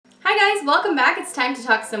guys, welcome back. It's time to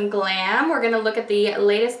talk some glam. We're going to look at the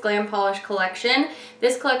latest Glam Polish collection.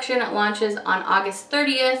 This collection launches on August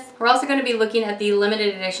 30th. We're also going to be looking at the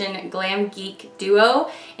limited edition Glam Geek Duo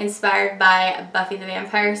inspired by Buffy the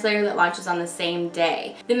Vampire Slayer that launches on the same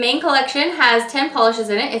day. The main collection has 10 polishes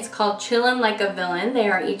in it. It's called Chillin Like a Villain. They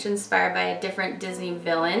are each inspired by a different Disney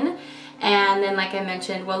villain. And then, like I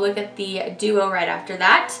mentioned, we'll look at the duo right after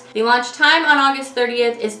that. The launch time on August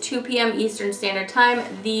 30th is 2 p.m. Eastern Standard Time.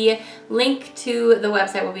 The link to the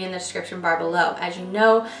website will be in the description bar below. As you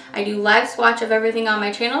know, I do live swatch of everything on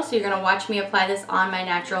my channel, so you're going to watch me apply this on my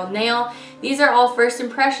natural nail. These are all first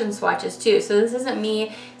impression swatches too, so this isn't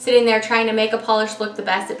me sitting there trying to make a polish look the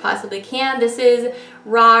best it possibly can. This is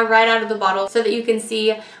raw, right out of the bottle, so that you can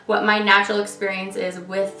see what my natural experience is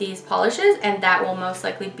with these polishes, and that will most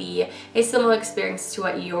likely be a similar experience to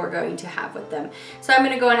what you're going to have with them. So I'm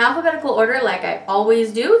going to go in alphabetical order like I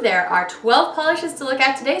always do. There are 12 polishes to look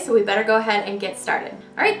at today, so we better go ahead and get started.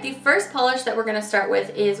 Alright, the first polish that we're going to start with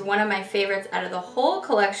is one of my favorites out of the whole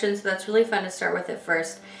collection, so that's really fun to start with at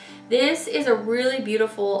first. This is a really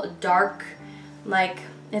beautiful dark,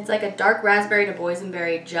 it's like a dark raspberry to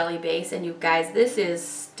boysenberry jelly base, and you guys, this is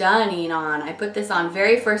stunning on. I put this on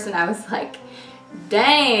very first and I was like,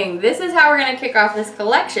 dang, this is how we're going to kick off this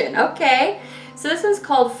collection. Okay, so this one's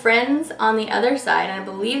called Friends on the Other Side, and I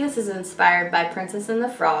believe this is inspired by Princess and the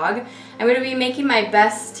Frog. I'm going to be making my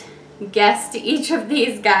best guess to each of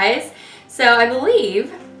these guys, so I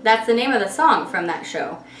believe that's the name of the song from that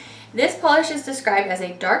show. This polish is described as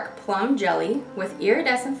a dark plum jelly with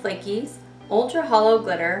iridescent flakies, ultra hollow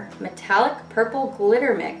glitter, metallic purple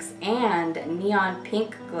glitter mix, and neon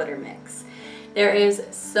pink glitter mix. There is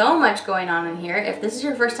so much going on in here. If this is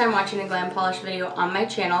your first time watching a glam polish video on my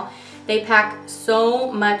channel, they pack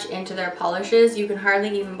so much into their polishes. You can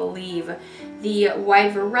hardly even believe the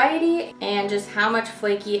wide variety and just how much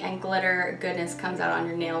flaky and glitter goodness comes out on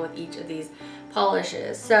your nail with each of these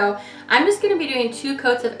polishes. So I'm just going to be doing 2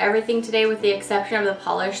 coats of everything today, with the exception of the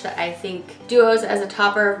polish that I think duos as a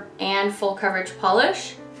topper and full coverage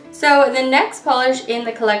polish. So the next polish in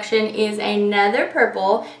the collection is another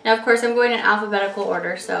purple. Now of course I'm going in alphabetical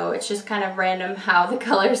order, so it's just kind of random how the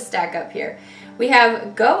colors stack up here. We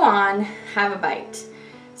have Go On, Have a Bite.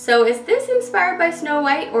 So is this inspired by Snow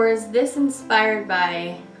White, or is this inspired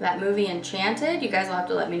by that movie Enchanted? You guys will have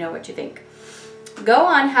to let me know what you think. Go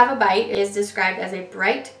On, Have a Bite is described as a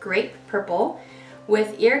bright grape purple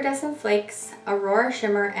with iridescent flakes, aurora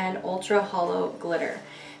shimmer, and ultra hollow glitter.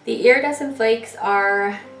 The iridescent flakes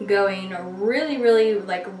are going really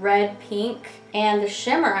like red pink, and the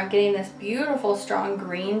shimmer, I'm getting this beautiful strong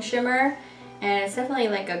green shimmer, and it's definitely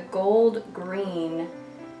like a gold green,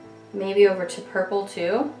 maybe over to purple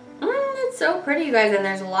too. It's so pretty, you guys, and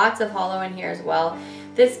there's lots of hollow in here as well.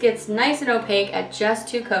 This gets nice and opaque at just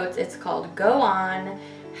 2 coats. It's called Go On,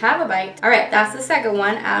 Have a Bite. Alright, that's the second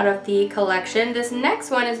one out of the collection. This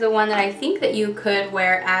next one is the one that I think that you could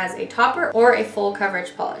wear as a topper or a full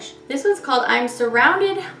coverage polish. This one's called I'm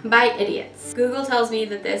Surrounded by Idiots. Google tells me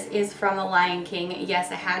that this is from The Lion King.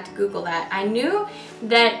 Yes, I had to Google that. I knew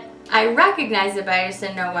that I recognized it, but I just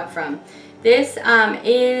didn't know what from. This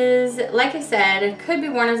is, like I said, it could be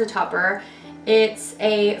worn as a topper. It's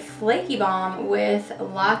a flaky bomb with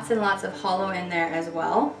lots and lots of hollow in there as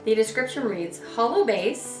well. The description reads, hollow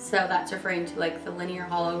base, so that's referring to like the linear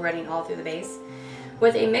hollow running all through the base,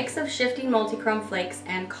 with a mix of shifting multichrome flakes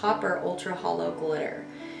and copper ultra hollow glitter.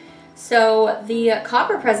 So the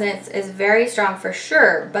copper presence is very strong for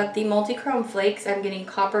sure, but the multichrome flakes, I'm getting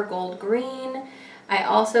copper gold green. I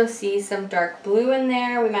also see some dark blue in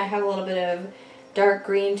there. We might have a little bit of dark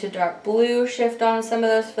green to dark blue shift on some of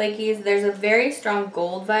those flakies. There's a very strong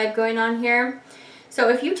gold vibe going on here. So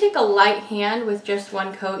if you take a light hand with just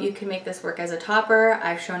 1 coat, you can make this work as a topper.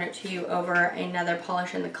 I've shown it to you over another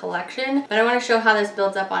polish in the collection, but I want to show how this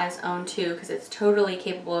builds up on its own too, because it's totally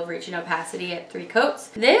capable of reaching opacity at 3 coats.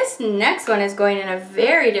 This next one is going in a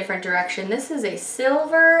very different direction. This is a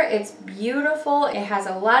silver. It's beautiful. It has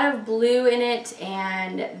a lot of blue in it,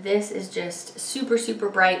 and this is just super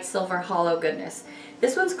bright silver hollow goodness.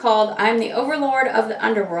 This one's called I'm the Overlord of the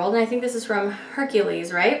Underworld, and I think this is from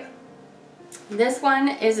Hercules, right? This one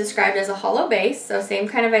is described as a hollow base, so same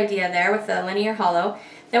kind of idea there with the linear hollow.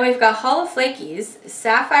 Then we've got hollow flakies,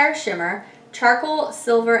 sapphire shimmer, charcoal,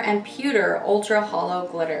 silver, and pewter ultra hollow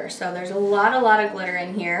glitter. So there's a lot of glitter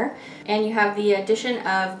in here. And you have the addition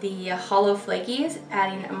of the hollow flakies,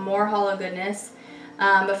 adding more hollow goodness.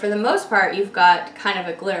 But for the most part, you've got kind of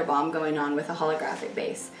a glitter bomb going on with a holographic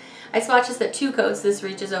base. I swatched this at 2 coats. This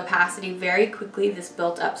reaches opacity very quickly. This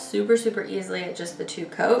built up super, super easily at just the 2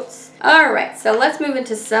 coats. All right, so let's move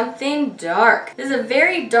into something dark. This is a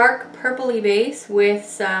very dark purpley base with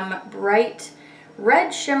some bright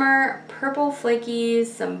red shimmer, purple flakies,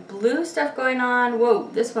 some blue stuff going on. Whoa,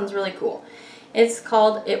 this one's really cool. It's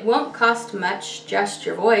called It Won't Cost Much, Just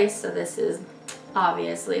Your Voice. So this is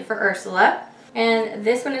obviously for Ursula. And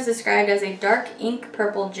this one is described as a dark ink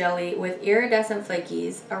purple jelly with iridescent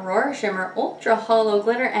flakies, aurora shimmer, ultra hollow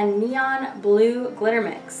glitter, and neon blue glitter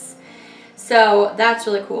mix. So that's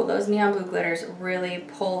really cool. Those neon blue glitters really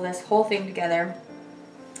pull this whole thing together.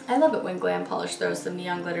 I love it when Glam Polish throws some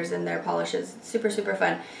neon glitters in their polishes. It's super, super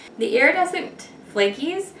fun. The iridescent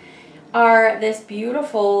flakies are this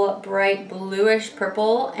beautiful bright bluish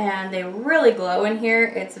purple, and they really glow in here.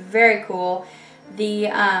 It's very cool.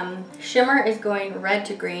 The shimmer is going red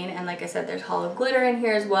to green, and like I said, there's hollow glitter in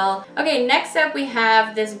here as well. Okay, next up we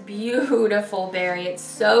have this beautiful berry. It's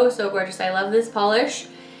so, so gorgeous. I love this polish.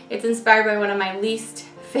 It's inspired by one of my least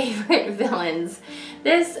favorite villains.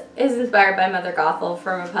 This is inspired by Mother Gothel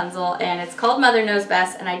from Rapunzel, and it's called Mother Knows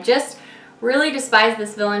Best, and I just really despise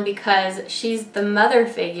this villain because she's the mother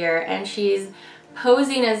figure, and she's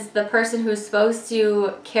posing as the person who's supposed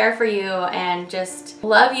to care for you and just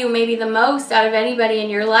love you maybe the most out of anybody in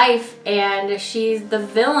your life, and she's the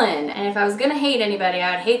villain. And if I was gonna hate anybody,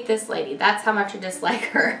 I would hate this lady. That's how much I dislike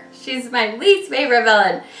her. She's my least favorite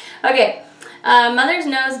villain. Okay, Mother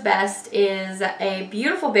Knows Best is a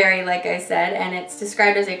beautiful berry, like I said, and it's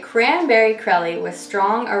described as a cranberry crelly with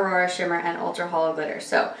strong aurora shimmer and ultra hollow glitter.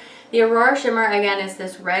 So the aurora shimmer, again, is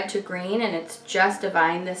this red to green, and it's just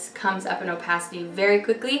divine. This comes up in opacity very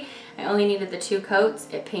quickly. I only needed the 2 coats.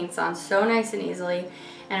 It paints on so nice and easily.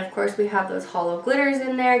 And of course, we have those hollow glitters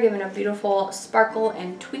in there, giving a beautiful sparkle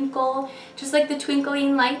and twinkle, just like the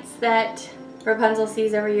twinkling lights that Rapunzel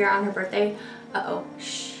sees every year on her birthday. Uh-oh,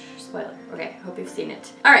 shh, spoiler. Okay, hope you've seen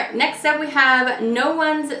it. All right, next up we have No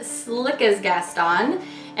One's Slick as Gaston.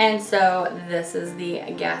 And so this is the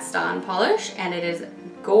Gaston polish, and it is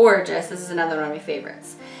gorgeous. This is another one of my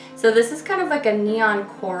favorites. So this is kind of like a neon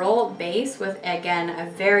coral base with, again, a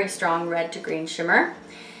very strong red to green shimmer.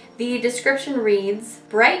 The description reads,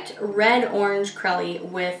 bright red-orange crelly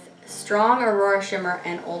with strong aurora shimmer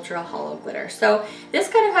and ultra hollow glitter. So this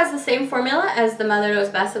kind of has the same formula as the Mother Knows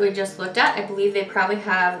Best that we just looked at. I believe they probably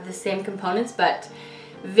have the same components, but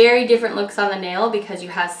very different looks on the nail because you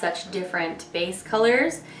have such different base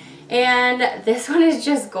colors. And this one is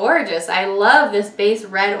just gorgeous. I love this base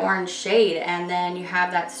red-orange shade, and then you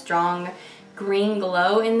have that strong green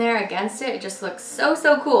glow in there against it. It just looks so,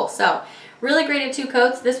 so cool. So really great at 2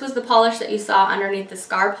 coats. This was the polish that you saw underneath the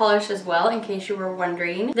scar polish as well, in case you were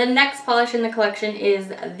wondering. The next polish in the collection is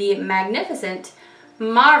the magnificent,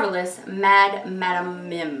 marvelous Mad Madam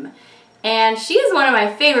Mim. And she is one of my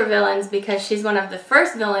favorite villains because she's one of the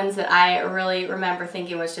first villains that I really remember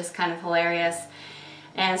thinking was just kind of hilarious.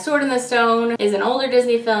 And Sword in the Stone is an older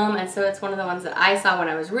Disney film, and so it's one of the ones that I saw when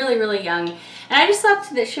I was really, really young. And I just thought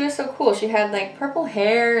that she was so cool. She had like purple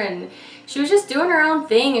hair, and she was just doing her own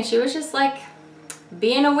thing, and she was just like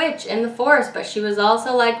being a witch in the forest, but she was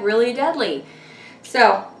also like really deadly.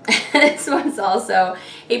 So this one's also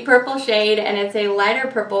a purple shade, and it's a lighter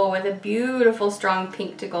purple with a beautiful strong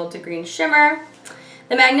pink to gold to green shimmer.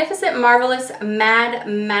 The Magnificent Marvelous Mad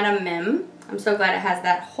Madam Mim, I'm so glad it has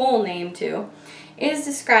that whole name too, is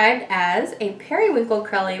described as a periwinkle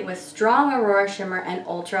crelly with strong aurora shimmer and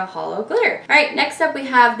ultra hollow glitter. All right, next up we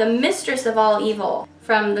have the Mistress of All Evil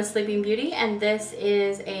from the Sleeping Beauty, and this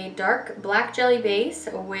is a dark black jelly base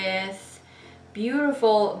with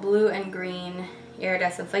beautiful blue and green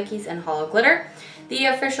iridescent flakies and hollow glitter. The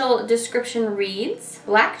official description reads,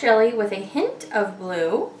 black jelly with a hint of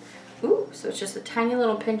blue. Ooh, so it's just a tiny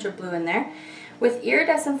little pinch of blue in there. With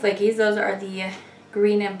iridescent flakies, those are the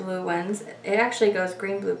green and blue ones. It actually goes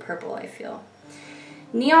green, blue, purple, I feel.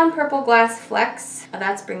 Neon purple glass flecks.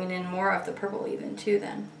 That's bringing in more of the purple even too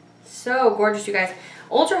then. So gorgeous, you guys.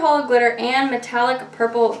 Ultra hollow glitter and metallic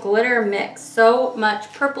purple glitter mix. So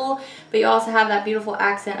much purple, but you also have that beautiful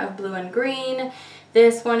accent of blue and green.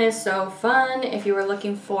 This one is so fun. If you were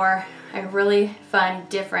looking for a really fun,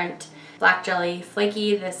 different black jelly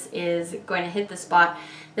flaky, this is going to hit the spot.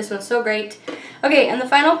 This one's so great. Okay, and the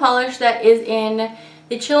final polish that is in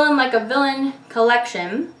the Chillin Like a Villain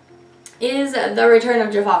collection is the Return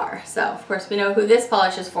of Jafar. So, of course, we know who this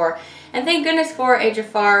polish is for. And thank goodness for a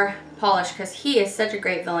Jafar polish, because he is such a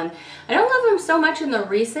great villain. I don't love him so much in the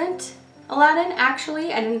recent Aladdin,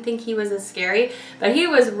 actually. I didn't think he was as scary, but he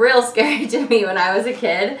was real scary to me when I was a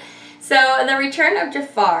kid. So, the Return of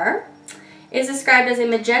Jafar is described as a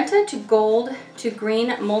magenta to gold to green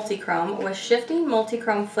multichrome with shifting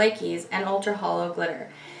multichrome flakies and ultra hollow glitter.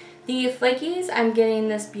 The flakies, I'm getting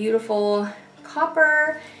this beautiful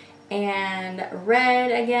copper and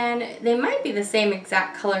red again. They might be the same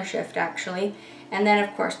exact color shift actually. And then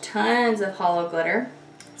of course tons of hollow glitter.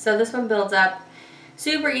 So this one builds up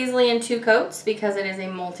super easily in 2 coats because it is a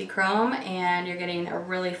multi-chrome and you're getting a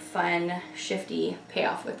really fun, shifty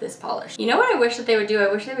payoff with this polish. You know what I wish that they would do?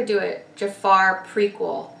 I wish they would do a Jafar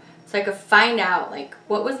prequel so I could find out like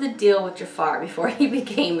what was the deal with Jafar before he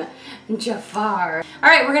became Jafar.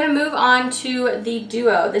 Alright, we're going to move on to the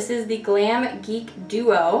duo. This is the Glam Geek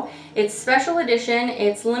Duo. It's special edition,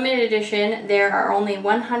 it's limited edition. There are only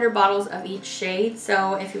 100 bottles of each shade,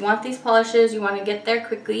 so if you want these polishes, you want to get there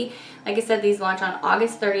quickly. Like I said, these launch on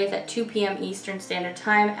August 30th at 2 p.m. Eastern Standard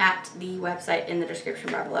Time at the website in the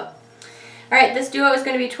description bar below. Alright, this duo is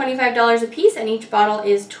going to be $25 a piece and each bottle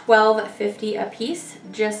is $12.50 a piece,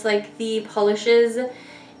 just like the polishes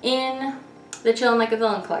in the Chillin' Like a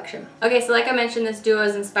Villain collection. Okay, so like I mentioned, this duo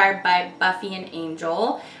is inspired by Buffy and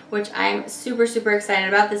Angel, which I'm super, super excited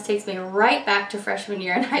about. This takes me right back to freshman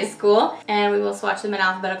year in high school, and we will swatch them in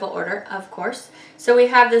alphabetical order, of course. So we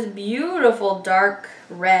have this beautiful dark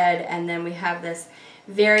red, and then we have this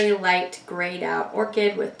very light grayed out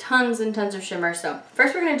orchid with tons and tons of shimmer. So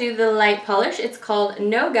first we're going to do the light polish. It's called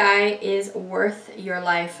No Guy is Worth Your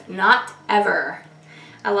Life, Not Ever.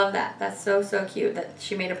 I love that. That's so, so cute that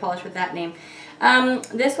she made a polish with that name.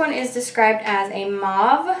 This one is described as a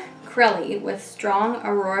mauve Crelly with strong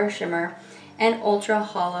Aurora shimmer and ultra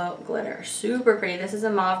hollow glitter. Super pretty. This is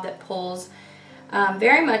a mauve that pulls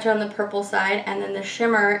very much on the purple side, and then the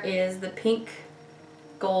shimmer is the pink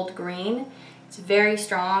gold green. It's very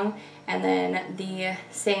strong, and then the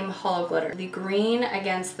same hollow glitter. The green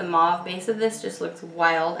against the mauve base of this just looks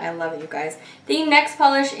wild. I love it, you guys. The next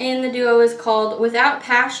polish in the duo is called Without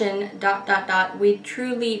Passion, ... We'd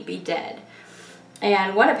Truly Be Dead.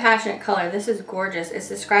 And what a passionate color. This is gorgeous. It's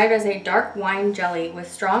described as a dark wine jelly with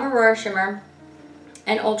strong Aurora shimmer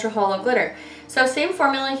and ultra hollow glitter. So same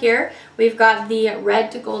formula here. We've got the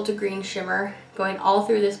red to gold to green shimmer going all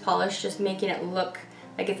through this polish, just making it look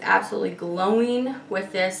like it's absolutely glowing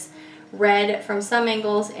with this red from some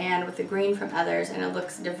angles and with the green from others, and it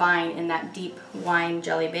looks divine in that deep wine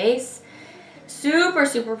jelly base. Super,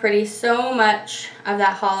 super pretty. So much of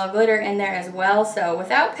that hollow glitter in there as well. So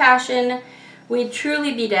Without Passion, We'd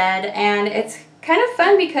Truly Be Dead, and it's kind of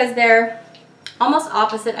fun because they're almost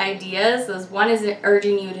opposite ideas. One is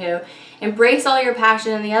urging you to embrace all your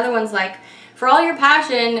passion, and the other one's like, for all your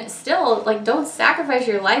passion, still, like, don't sacrifice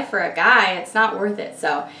your life for a guy. It's not worth it.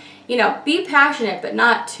 So, you know, be passionate, but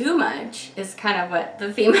not too much is kind of what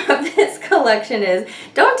the theme of this collection is.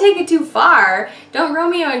 Don't take it too far. Don't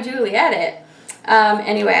Romeo and Juliet it.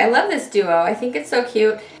 Anyway, I love this duo. I think it's so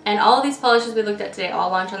cute. And all of these polishes we looked at today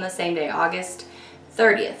all launch on the same day, August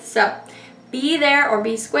 30th. So be there or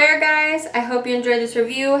be square, guys. I hope you enjoyed this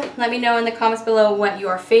review. Let me know in the comments below what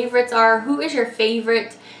your favorites are. Who is your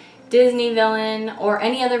favorite Disney villain or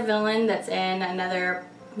any other villain that's in another,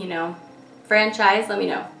 you know, franchise? Let me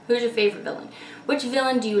know. Who's your favorite villain? Which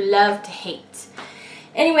villain do you love to hate?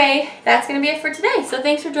 Anyway, that's going to be it for today. So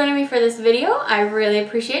thanks for joining me for this video. I really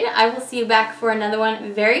appreciate it. I will see you back for another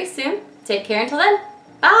one very soon. Take care until then.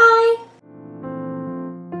 Bye!